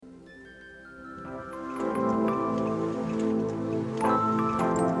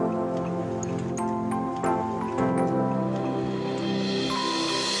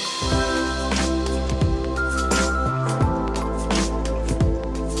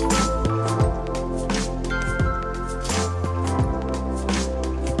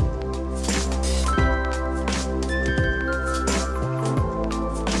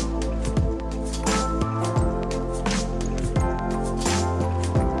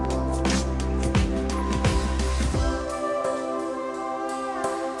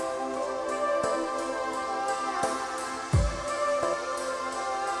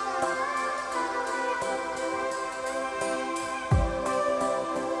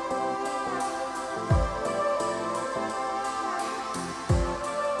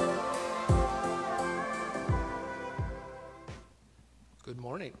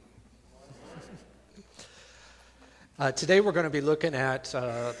Today we're going to be looking at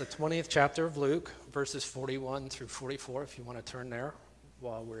the 20th chapter of Luke, verses 41 through 44, if you want to turn there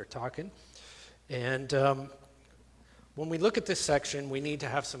while we're talking. And when we look at this section, we need to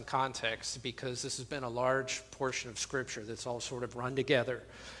have some context because this has been a large portion of Scripture that's all sort of run together.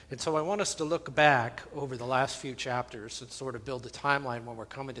 And so I want us to look back over the last few chapters and sort of build a timeline when we're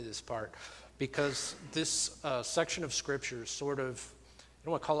coming to this part, because this section of Scripture is sort of, I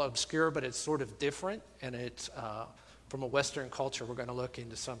don't want to call it obscure, but it's sort of different, and it's from a Western culture. We're going to look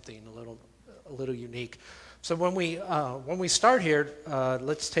into something a little unique. So when we start here,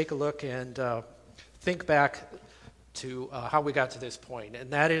 let's take a look and think back to how we got to this point,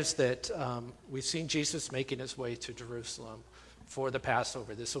 and that is that we've seen Jesus making his way to Jerusalem for the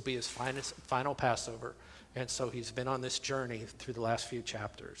Passover. This will be his final Passover, and so he's been on this journey through the last few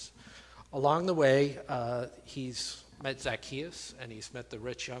chapters. Along the way, he's met Zacchaeus, and he's met the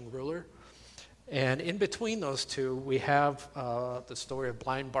rich young ruler. And in between those two, we have the story of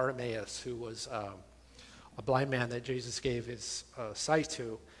blind Bartimaeus, who was a blind man that Jesus gave his sight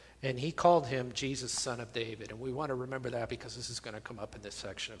to. And he called him Jesus, son of David. And we want to remember that because this is going to come up in this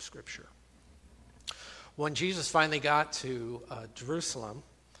section of Scripture. When Jesus finally got to Jerusalem,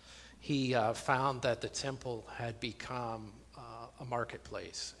 he found that the temple had become a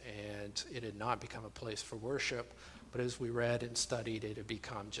marketplace, and it had not become a place for worship. But as we read and studied, it had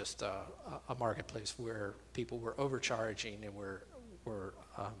become just a marketplace where people were overcharging and were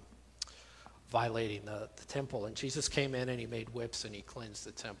violating the temple. And Jesus came in and he made whips and he cleansed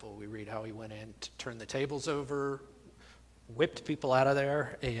the temple. We read how he went in to turn the tables over, whipped people out of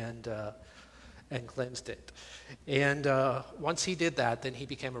there, and cleansed it. And once he did that, then he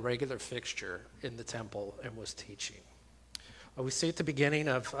became a regular fixture in the temple and was teaching. We see at the beginning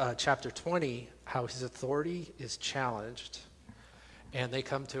of chapter 20 how his authority is challenged, and they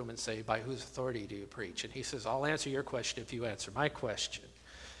come to him and say, "By whose authority do you preach?" And he says, "I'll answer your question if you answer my question."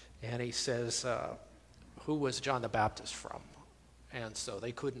 And he says, "Who was John the Baptist from?" And so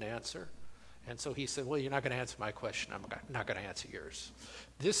they couldn't answer. And so he said, "Well, you're not going to answer my question. I'm not going to answer yours."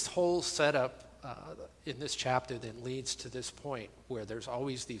 This whole setup in this chapter then leads to this point where there's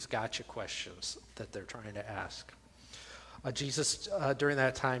always these gotcha questions that they're trying to ask. Jesus, during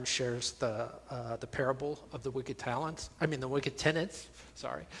that time, shares the parable of the wicked tenants, and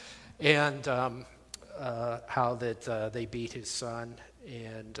how that they beat his son,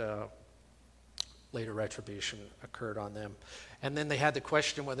 and later retribution occurred on them. And then they had the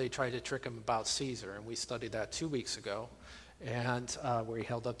question where they tried to trick him about Caesar, and we studied that 2 weeks ago, and where he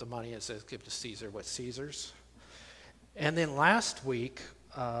held up the money and says, "Give to Caesar what's Caesar's." And then last week,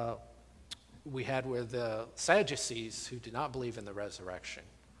 we had with the Sadducees, who do not believe in the resurrection.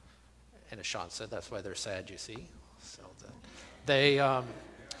 And as Sean said, that's why they're sad, you see. So they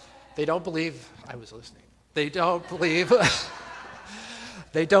don't believe, I was listening, they don't believe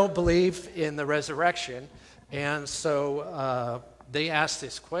in the resurrection. And so they ask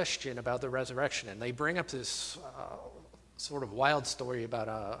this question about the resurrection, and they bring up this sort of wild story about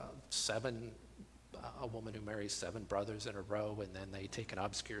a woman who marries 7 brothers in a row, and then they take an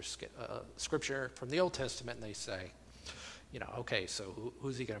obscure scripture from the Old Testament and they say, okay, so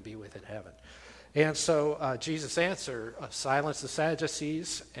who's he going to be with in heaven? And so Jesus' answer silenced the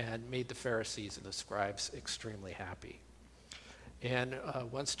Sadducees and made the Pharisees and the scribes extremely happy. And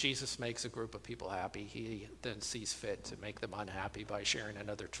once Jesus makes a group of people happy, he then sees fit to make them unhappy by sharing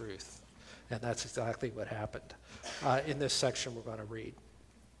another truth. And that's exactly what happened in this section we're going to read.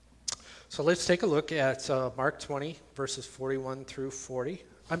 So let's take a look at Mark 20, verses 41 through 40.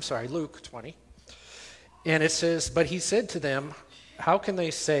 Luke 20. And it says, "But he said to them, 'How can they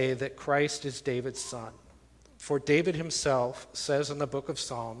say that Christ is David's son? For David himself says in the book of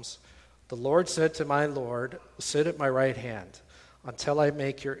Psalms, the Lord said to my Lord, sit at my right hand until I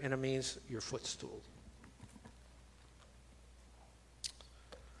make your enemies your footstool.'"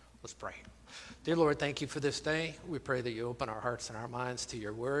 Let's pray. Dear Lord, thank you for this day. We pray that you open our hearts and our minds to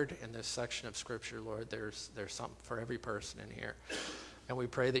your word in this section of Scripture, Lord. There's something for every person in here. And we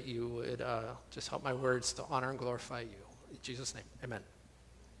pray that you would just help my words to honor and glorify you. In Jesus' name, amen.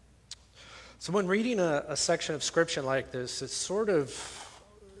 So when reading a section of Scripture like this, it's sort of,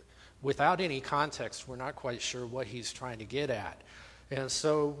 without any context, we're not quite sure what he's trying to get at. And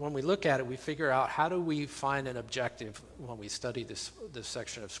so when we look at it, we figure out, how do we find an objective when we study this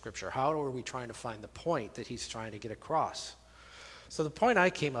section of Scripture? How are we trying to find the point that he's trying to get across? So the point I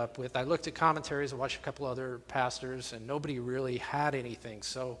came up with, I looked at commentaries, I watched a couple other pastors, and nobody really had anything.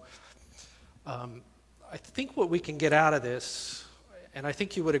 So I think what we can get out of this, and I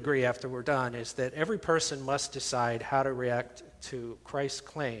think you would agree after we're done, is that every person must decide how to react to Christ's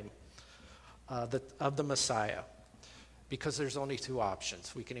claim of the Messiah. because there's only two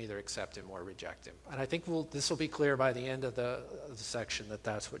options. We can either accept him or reject him. And I think this will be clear by the end of the section that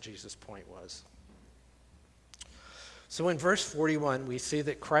that's what Jesus' point was. So in verse 41, we see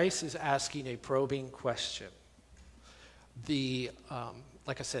that Christ is asking a probing question.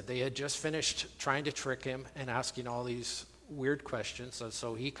 Like I said, they had just finished trying to trick him and asking all these weird questions.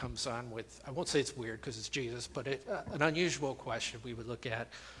 So he comes on with, I won't say it's weird because it's Jesus, but an unusual question we would look at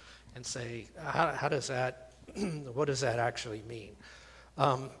and say, how does that, what does that actually mean?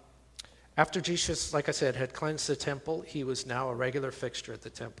 After Jesus, like I said, had cleansed the temple, he was now a regular fixture at the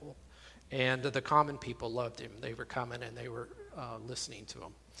temple. And the common people loved him. They were coming and they were listening to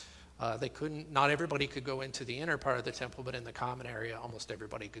him. Not everybody could go into the inner part of the temple, but in the common area, almost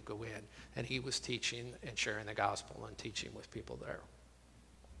everybody could go in. And he was teaching and sharing the gospel and teaching with people there.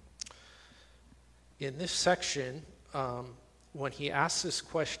 In this section, when he asks this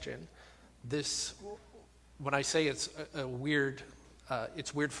question, when I say it's weird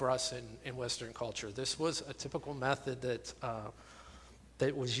for us in Western culture. This was a typical method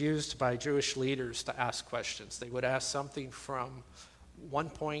that was used by Jewish leaders to ask questions. They would ask something from one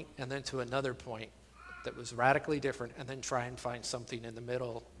point and then to another point that was radically different, and then try and find something in the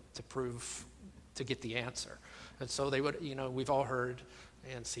middle to get the answer. And so they would, we've all heard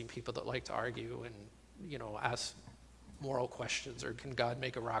and seen people that like to argue and, ask moral questions, or can God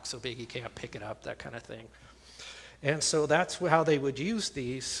make a rock so big he can't pick it up, that kind of thing. And so that's how they would use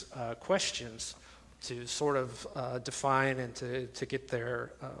these questions to sort of define and to get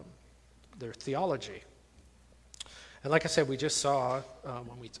their theology. And like I said, we just saw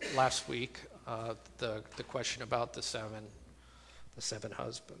last week the question about the seven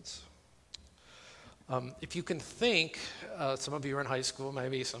husbands. If you can think, some of you are in high school,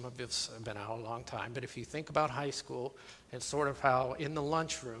 maybe some of you have been out a long time, but if you think about high school and sort of how in the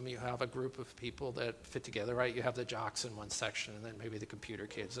lunchroom you have a group of people that fit together, right? You have the jocks in one section, and then maybe the computer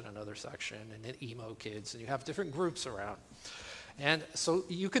kids in another section, and then emo kids, and you have different groups around. And so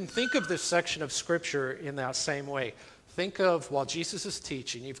you can think of this section of Scripture in that same way. Think of, while Jesus is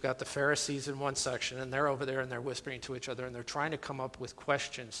teaching, you've got the Pharisees in one section, and they're over there, and they're whispering to each other, and they're trying to come up with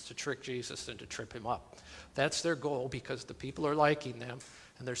questions to trick Jesus and to trip him up. That's their goal, because the people are liking them,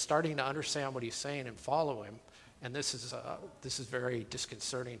 and they're starting to understand what he's saying and follow him. And this is very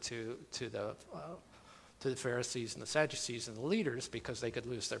disconcerting to the Pharisees and the Sadducees and the leaders, because they could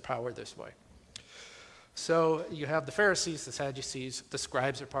lose their power this way. So you have the Pharisees, the Sadducees, the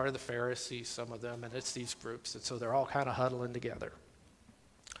scribes are part of the Pharisees, some of them, and it's these groups. And so they're all kind of huddling together.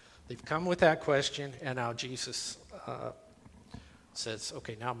 They've come with that question, and now Jesus says,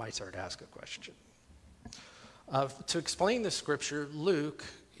 okay, now my turn to ask a question. To explain the Scripture, Luke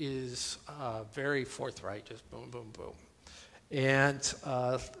is very forthright, just boom, boom, boom. And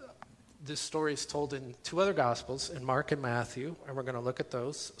this story is told in two other Gospels, in Mark and Matthew, and we're going to look at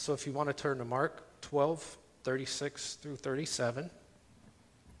those. So if you want to turn to Mark 12, 36 through 37.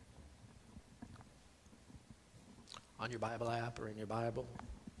 On your Bible app or in your Bible,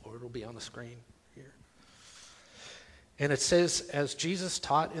 or it'll be on the screen here. And it says, as Jesus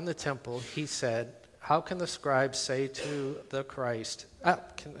taught in the temple, he said, how can the scribes say to the Christ,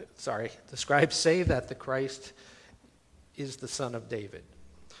 the scribes say that the Christ is the son of David.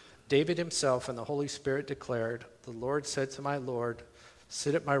 David himself and the Holy Spirit declared, the Lord said to my Lord,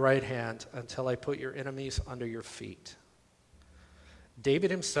 sit at my right hand until I put your enemies under your feet.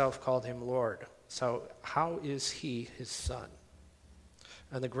 David himself called him Lord. So how is he his son?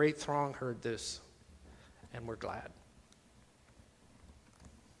 And the great throng heard this and were glad.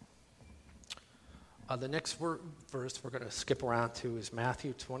 The next verse we're going to skip around to is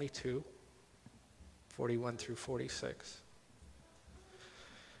Matthew 22, 41 through 46.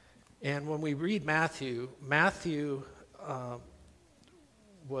 And when we read Matthew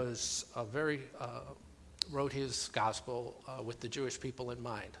was wrote his gospel with the Jewish people in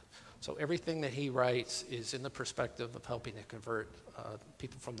mind. So everything that he writes is in the perspective of helping to convert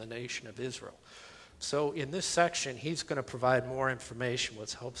people from the nation of Israel. So in this section, he's going to provide more information,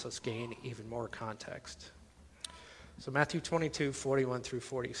 which helps us gain even more context. So Matthew 22, 41 through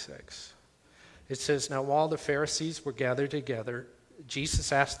 46. It says, now while the Pharisees were gathered together,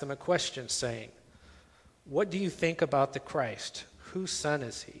 Jesus asked them a question, saying, what do you think about the Christ? Whose son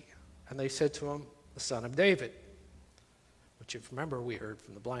is he? And they said to him, the son of David, which if you remember we heard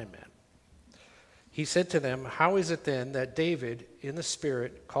from the blind man. He said to them, how is it then that David in the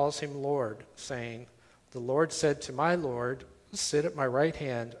Spirit calls him Lord, saying, the Lord said to my Lord, sit at my right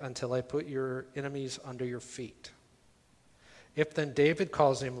hand until I put your enemies under your feet. If then David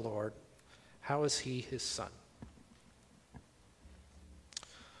calls him Lord, how is he his son?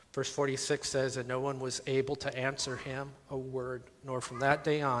 Verse 46 says, and no one was able to answer him a word, nor from that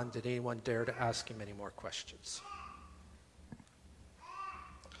day on did anyone dare to ask him any more questions.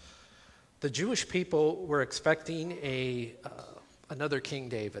 The Jewish people were expecting another King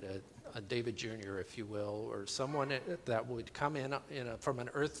David, a David Jr., if you will, or someone that would come in from an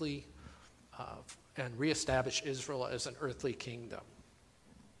earthly and reestablish Israel as an earthly kingdom.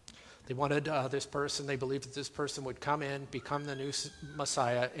 They wanted this person, they believed that this person would come in, become the new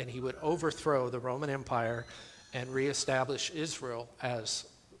Messiah, and he would overthrow the Roman Empire and reestablish Israel as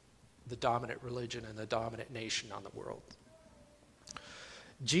the dominant religion and the dominant nation on the world.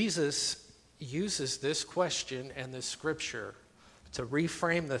 Jesus uses this question and this scripture to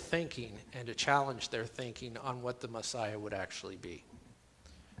reframe the thinking and to challenge their thinking on what the Messiah would actually be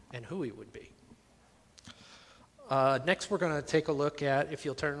and who he would be. Next, we're going to take a look at, if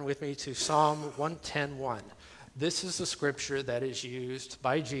you'll turn with me to Psalm 110:1. This is the scripture that is used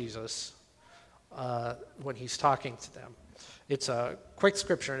by Jesus when he's talking to them. It's a quick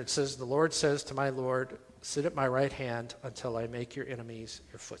scripture, and it says, the Lord says to my Lord, sit at my right hand until I make your enemies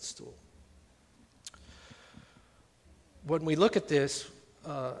your footstool. When we look at this,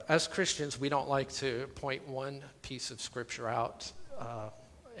 as Christians, we don't like to point one piece of scripture out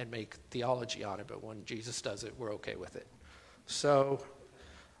and make theology on it, but when Jesus does it, we're okay with it. So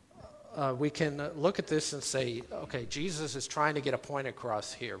we can look at this and say, okay, Jesus is trying to get a point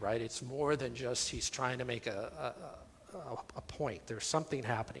across here, right? It's more than just he's trying to make a point. There's something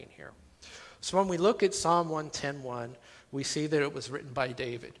happening here. So when we look at Psalm 110:1, we see that it was written by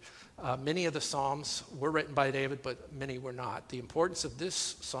David. Many of the Psalms were written by David, but many were not. The importance of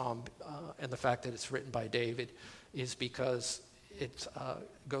this Psalm and the fact that it's written by David is because it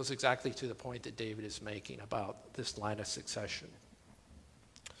goes exactly to the point that David is making about this line of succession.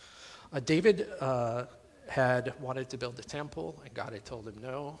 David had wanted to build a temple, and God had told him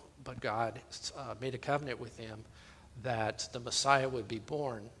no, but God made a covenant with him that the Messiah would be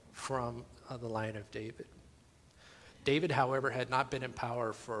born from the line of David. David, however, had not been in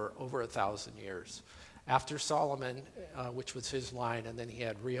power for over 1,000 years. After Solomon, which was his line, and then he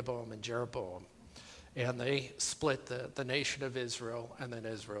had Rehoboam and Jeroboam, and they split the nation of Israel, and then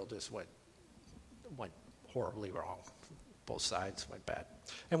Israel just went horribly wrong. Both sides went bad.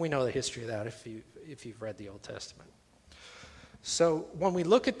 And we know the history of that if you've read the Old Testament. So when we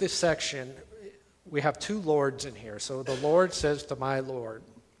look at this section, we have two lords in here. So the Lord says to my Lord.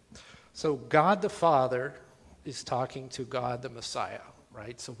 So God the Father is talking to God the Messiah,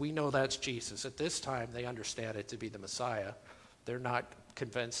 right? So we know that's Jesus. At this time, they understand it to be the Messiah. They're not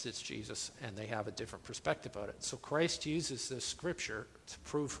convinced it's Jesus, and they have a different perspective on it. So Christ uses this scripture to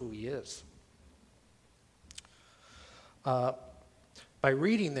prove who he is. By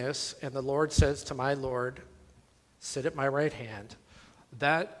reading this, and the Lord says to my Lord, sit at my right hand,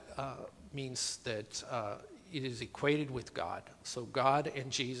 that means that it is equated with God. So God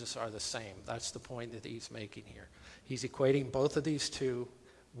and Jesus are the same. That's the point that he's making here. He's equating both of these two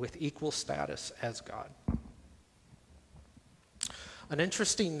with equal status as God. An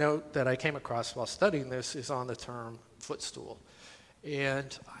interesting note that I came across while studying this is on the term footstool.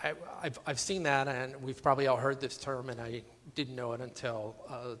 And I've seen that, and we've probably all heard this term, and I didn't know it until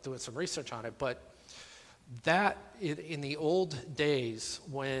doing some research on it. But that, in the old days,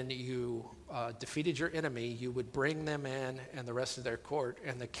 when you defeated your enemy, you would bring them in and the rest of their court,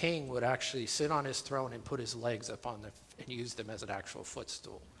 and the king would actually sit on his throne and put his legs up on them and use them as an actual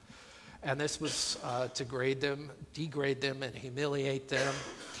footstool. And this was to degrade them, and humiliate them,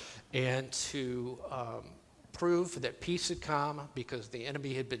 and to prove that peace had come because the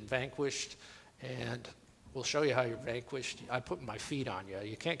enemy had been vanquished. And we'll show you how you're vanquished. I put my feet on you.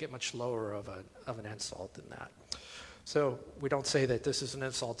 You can't get much lower of an insult than that. So we don't say that this is an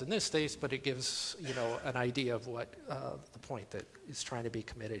insult in this case, but it gives an idea of what the point that is trying to be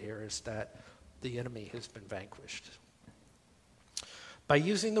committed here is that the enemy has been vanquished. By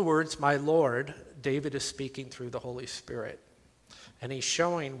using the words, my Lord, David is speaking through the Holy Spirit. And he's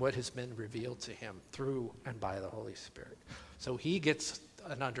showing what has been revealed to him through and by the Holy Spirit. So he gets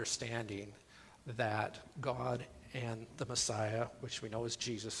an understanding that God and the Messiah, which we know is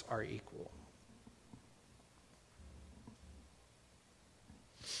Jesus, are equal.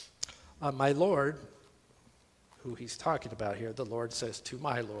 My Lord, who he's talking about here, the Lord says to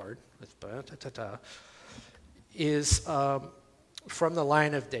my Lord, is from the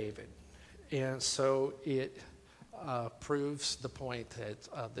line of David. And so it proves the point that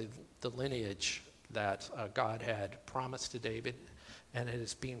the lineage that God had promised to David, and it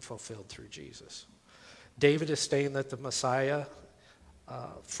is being fulfilled through Jesus. David is saying that the Messiah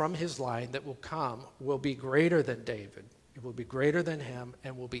from his line that will come will be greater than David, It will be greater than him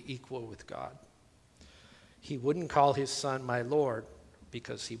and will be equal with God. He wouldn't call his son my Lord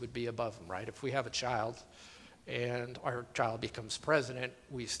because he would be above him, right? If we have a child and our child becomes president,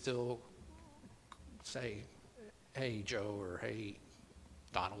 we still say, hey, Joe, or hey,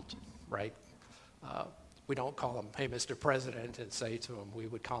 Donald, right? We don't call him, hey, Mr. President, and say to him, we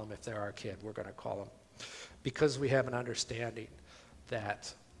would call him if they're our kid, we're going to call him. Because we have an understanding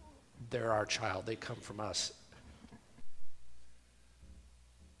that they're our child, they come from us.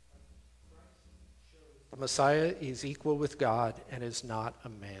 The Messiah is equal with God and is not a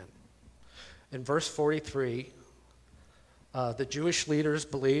man. In verse 43, the Jewish leaders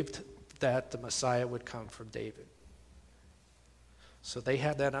believed that the Messiah would come from David. So they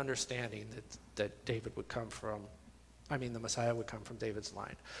had that understanding that David would come from, the Messiah would come from David's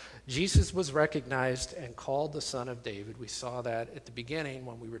line. Jesus was recognized and called the Son of David. We saw that at the beginning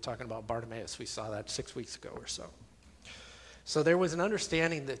when we were talking about Bartimaeus. We saw that 6 weeks ago or so. So there was an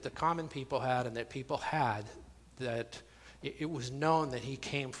understanding that the common people had and that people had that it was known that he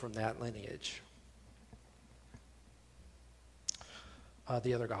came from that lineage.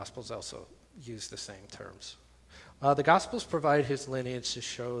 The other Gospels also use the same terms. The Gospels provide his lineage to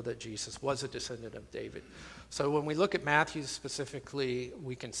show that Jesus was a descendant of David. So when we look at Matthew specifically,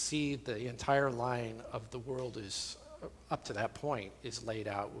 we can see the entire line of the world is, up to that point, is laid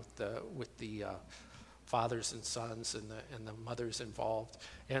out with the fathers and sons and the mothers involved.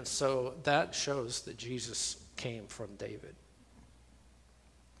 And so that shows that Jesus came from David.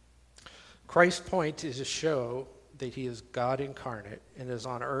 Christ's point is to show that he is God incarnate and is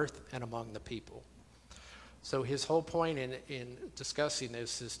on earth and among the people. So his whole point in discussing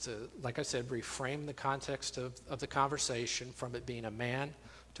this is to, like I said, reframe the context of the conversation from it being a man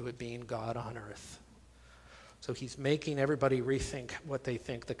to it being God on earth. So he's making everybody rethink what they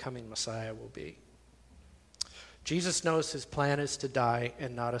think the coming Messiah will be. Jesus knows his plan is to die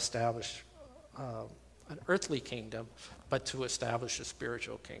and not establish an earthly kingdom, but to establish a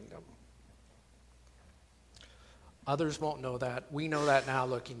spiritual kingdom. Others won't know that. We know that now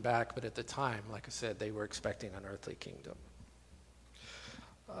looking back, but at the time, like I said, they were expecting an earthly kingdom.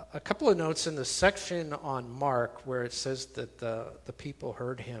 A couple of notes in the section on Mark where it says that the people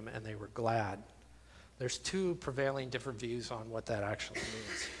heard him and they were glad. There's two prevailing different views on what that actually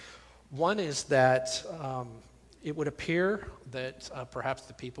means. One is that it would appear that perhaps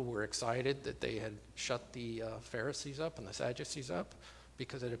the people were excited that they had shut the Pharisees up and the Sadducees up,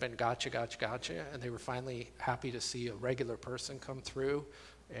 because it had been gotcha, and they were finally happy to see a regular person come through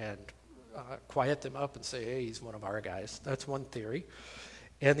and quiet them up and say, hey, he's one of our guys. That's one theory.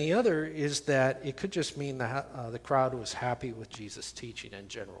 And the other is that it could just mean that the crowd was happy with Jesus' teaching in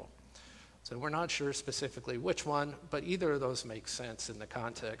general. So we're not sure specifically which one, but either of those makes sense in the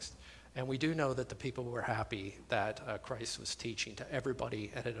context. And we do know that the people were happy that Christ was teaching to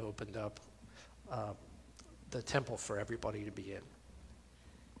everybody and had opened up the temple for everybody to be in.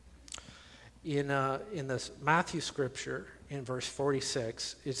 In this Matthew scripture, in verse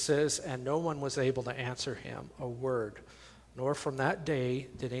 46, it says, and no one was able to answer him a word, nor from that day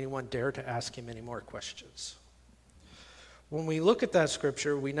did anyone dare to ask him any more questions. When we look at that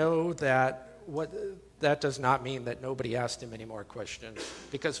scripture, we know that that does not mean that nobody asked him any more questions,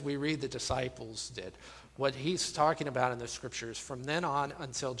 because we read the disciples did. What he's talking about in the scriptures, from then on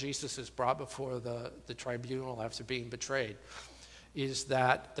until Jesus is brought before the tribunal after being betrayed, is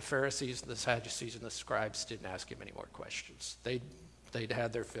that the Pharisees, the Sadducees, and the scribes didn't ask him any more questions. They'd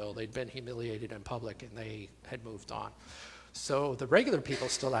had their fill. They'd been humiliated in public, and they had moved on. So the regular people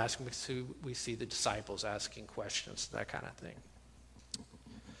still asking. We see the disciples asking questions, that kind of thing.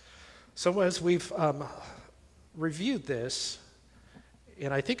 So as we've reviewed this,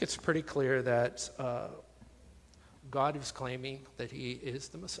 and I think it's pretty clear that God is claiming that he is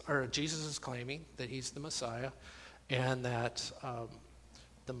the Messiah, or Jesus is claiming that he's the Messiah, and that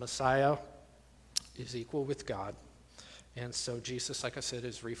the Messiah is equal with God. And so Jesus, like I said,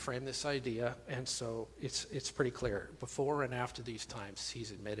 has reframed this idea, and so it's pretty clear. Before and after these times,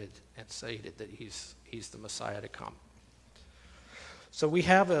 he's admitted and stated that he's the Messiah to come. So we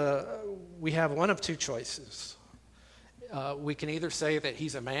have one of two choices. We can either say that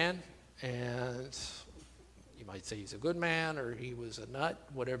he's a man, and you might say he's a good man, or he was a nut,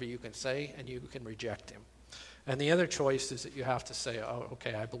 whatever you can say, and you can reject him. And the other choice is that you have to say, oh,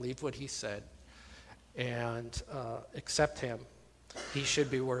 okay, I believe what he said, and accept him. He should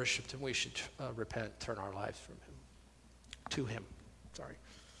be worshipped, and we should repent, turn our lives to him.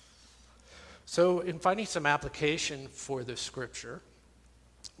 So in finding some application for this scripture,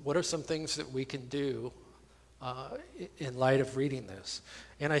 what are some things that we can do in light of reading this.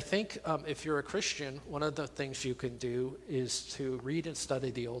 And I think if you're a Christian, one of the things you can do is to read and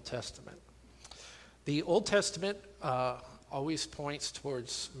study the Old Testament. The Old Testament always points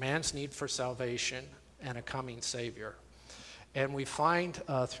towards man's need for salvation and a coming Savior. And we find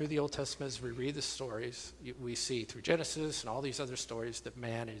through the Old Testament, as we read the stories, we see through Genesis and all these other stories that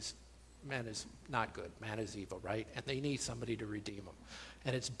man is not good. Man is evil, right? And they need somebody to redeem them.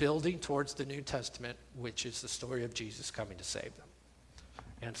 And it's building towards the New Testament, which is the story of Jesus coming to save them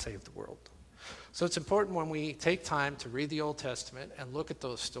and save the world. So it's important when we take time to read the Old Testament and look at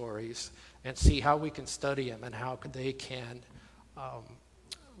those stories and see how we can study them and how they can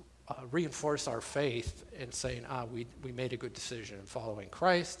reinforce our faith in saying, we made a good decision in following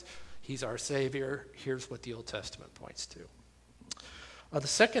Christ. He's our Savior. Here's what the Old Testament points to. The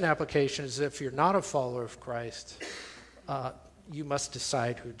second application is if you're not a follower of Christ, you must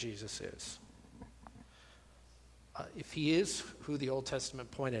decide who Jesus is. If he is who the Old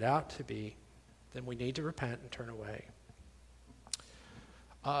Testament pointed out to be, then we need to repent and turn away.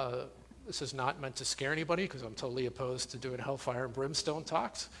 This is not meant to scare anybody because I'm totally opposed to doing hellfire and brimstone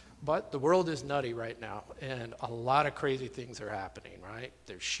talks, but the world is nutty right now, and a lot of crazy things are happening, right?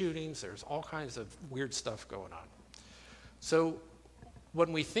 There's shootings, there's all kinds of weird stuff going on. So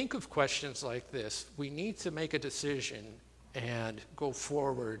when we think of questions like this, we need to make a decision and go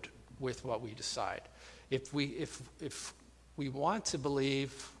forward with what we decide. If we want to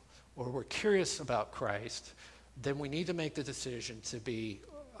believe or we're curious about Christ, then we need to make the decision to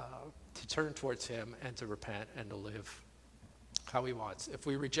turn towards him and to repent and to live how he wants. If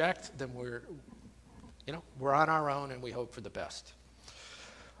we reject, then we're on our own and we hope for the best.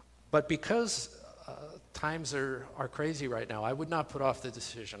 But because times are crazy right now, I would not put off the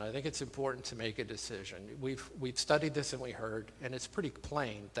decision. I think it's important to make a decision. We've studied this and we heard, and it's pretty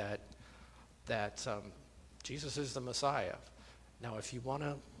plain that Jesus is the Messiah. Now, if you want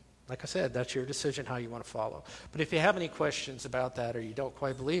to, like I said, that's your decision how you want to follow. But if you have any questions about that, or you don't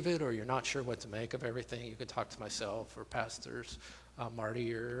quite believe it, or you're not sure what to make of everything, you can talk to myself or pastors,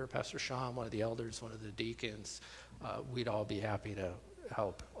 Marty or Pastor Sean, one of the elders, one of the deacons. We'd all be happy to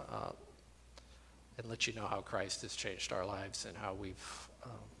help and let you know how Christ has changed our lives and how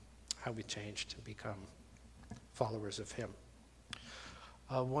we've changed to become followers of him.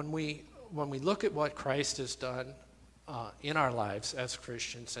 When we look at what Christ has done in our lives as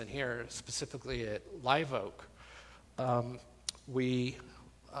Christians, and here specifically at Live Oak, we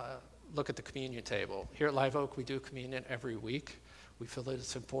look at the communion table. Here at Live Oak, we do communion every week. We feel that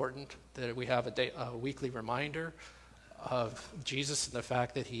it's important that we have a weekly reminder of Jesus and the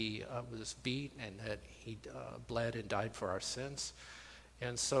fact that he was beat and that he bled and died for our sins.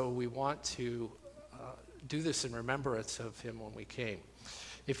 And so we want to do this in remembrance of him when we came.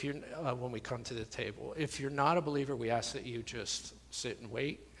 When we come to the table. If you're not a believer, we ask that you just sit and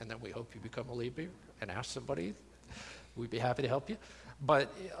wait, and then we hope you become a believer and ask somebody. We'd be happy to help you.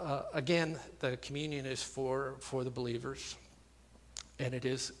 But again, the communion is for the believers, and it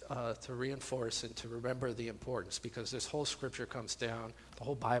is to reinforce and to remember the importance, because this whole scripture comes down, the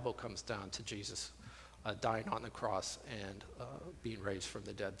whole Bible comes down to Jesus dying on the cross and being raised from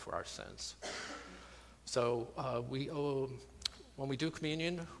the dead for our sins. So when we do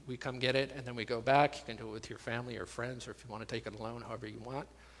communion, we come get it, and then we go back. You can do it with your family or friends, or if you want to take it alone, however you want.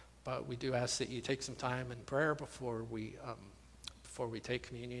 But we do ask that you take some time in prayer before we take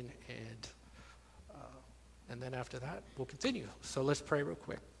communion, and then after that, we'll continue. So let's pray real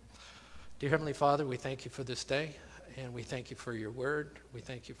quick. Dear Heavenly Father, we thank you for this day, and we thank you for your word. We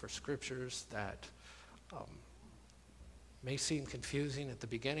thank you for scriptures that may seem confusing at the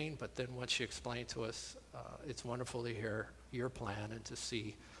beginning, but then once you explain to us, it's wonderful to hear your plan and to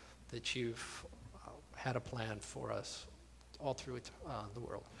see that you've had a plan for us all through the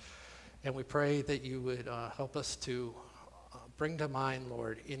world. And we pray that you would help us to bring to mind,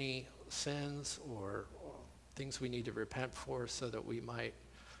 Lord, any sins or things we need to repent for so that we might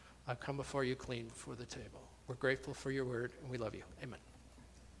come before you clean before the table. We're grateful for your word, and we love you. Amen.